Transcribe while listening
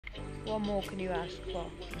What more can you ask for?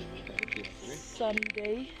 Sunny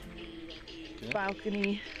day,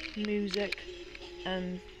 balcony, music,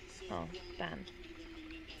 and oh, Dan.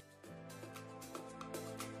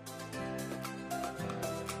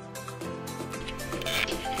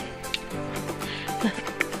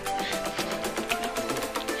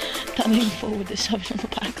 Dan leaned forward, there's something on the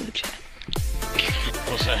back of the chair.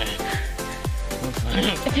 What's that?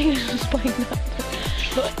 I think it's just spying that.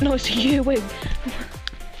 But no, it's you, wait.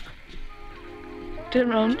 Turn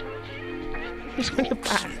around. It's on your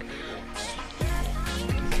back.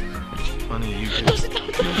 Funny, you No, sit down.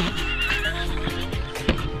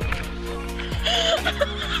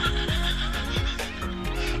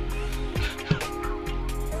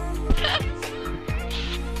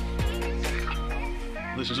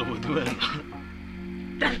 This is all we're doing.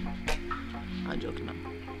 I'm joking now.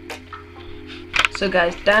 So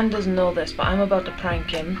guys, Dan doesn't know this, but I'm about to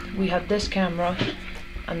prank him. We have this camera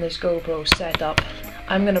and this GoPro set up.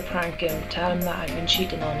 I'm gonna prank him, tell him that I've been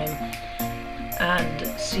cheating on him,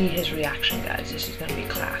 and see his reaction, guys. This is gonna be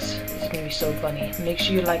class. This is gonna be so funny. Make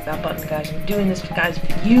sure you like that button, guys. I'm doing this, guys,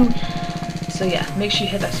 for you. So yeah, make sure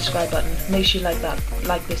you hit that subscribe button. Make sure you like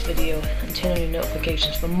this video, and turn on your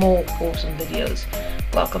notifications for more awesome videos.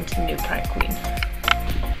 Welcome to the new prank queen.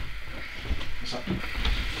 What's up?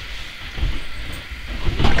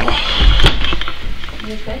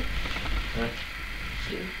 You okay? Yeah.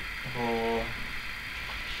 You. Oh.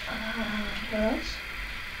 What else?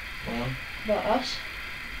 What? About us?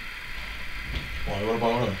 Why, what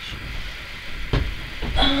about us?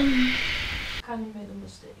 Kind of made a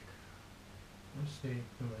mistake. Mistake,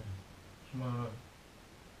 tomorrow.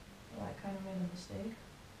 I kind of made a mistake.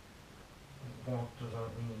 What does that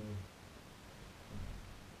mean?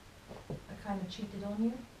 I kind of cheated on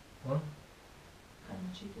you. What? Kind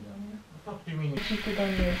of cheated on you. What the fuck do you mean? I cheated on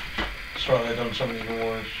you. Sorry, I've done something even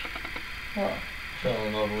worse. What? Fell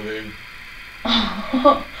in love with you.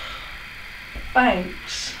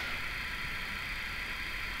 Thanks.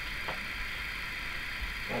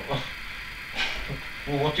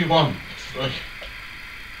 Well, what do you want? Like,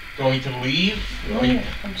 do you want me to leave? No, Like,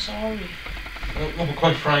 I'm sorry. well, but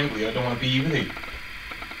quite frankly, I don't want to be with you.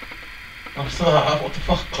 After that, what the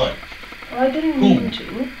fuck, like? Well, I didn't Who? mean to.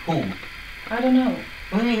 Who? I don't know.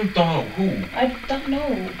 What do you mean you don't know? Who? I don't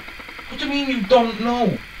know. What do you mean you don't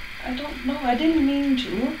know? I don't know. I didn't mean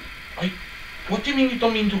to. What do you mean you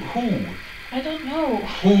don't mean to? Who? I don't know.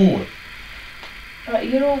 Who? Right,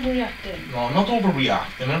 you're overreacting. No, I'm not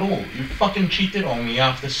overreacting at all. You fucking cheated on me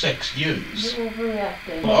after 6 years. You're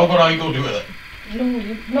overreacting. Well, how could I go do it?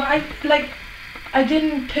 No, I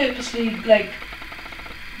didn't purposely,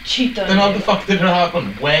 cheat on you. Then how the fuck did it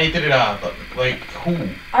happen? Where did it happen? Like, who?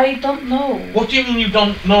 I don't know. What do you mean you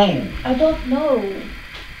don't know? I don't know.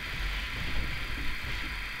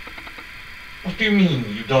 What do you mean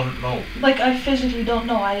you don't know? I physically don't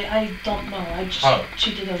know. I don't know. I just How?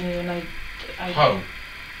 cheated on you and I How?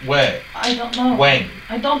 Where? I don't know. When?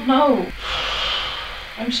 I don't know.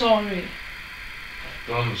 I'm sorry. I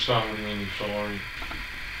don't understand what you mean you're sorry.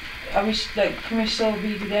 Are we, can we still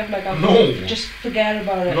be together? No. Just forget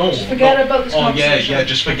about it. No. Just forget about this conversation. Yeah,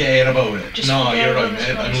 just forget about it. Just no, forget you're about right, this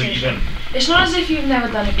mate. I'm conversation. leaving. It's not as if you've never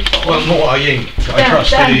done it before. Well, no, I ain't. I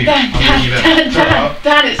trusted you. I'm leaving.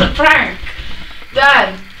 Dan, it's a prank.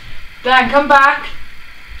 Dan, come back.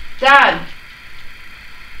 Dan,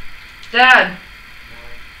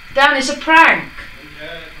 it's a prank.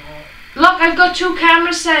 Look, I've got 2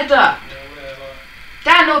 cameras set up.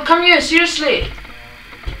 Dan, no, come here, seriously.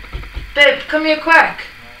 Babe, come here quick.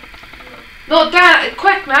 No, Dan,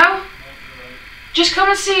 quick now. Just come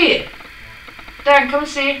and see it. Dan, come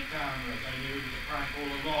and see.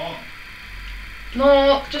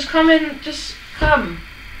 No, just come in, just come.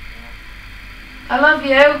 I love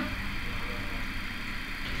you.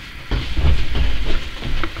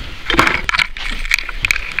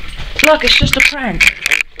 Look, it's just a prank. I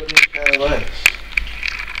couldn't care less.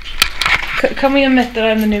 Can we admit that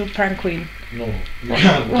I'm the new prank queen? No, you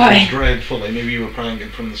can't. Why? It was dreadful. I knew you were pranking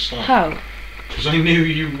from the start. How? Because I knew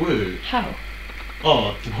you were. How?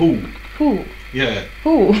 Oh, who? Who? Yeah.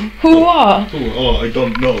 Who? Who are? Who? Oh, I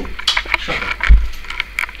don't know. Shut up.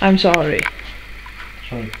 I'm sorry.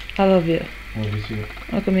 Sorry. I love you. I love you too.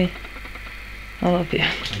 Look at me. I love you.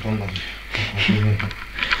 I don't love you.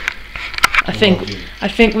 I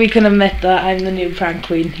think we can admit that I'm the new prank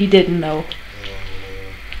queen. He didn't know.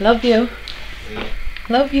 Love you. Yeah.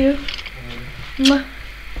 Love you. Mwah.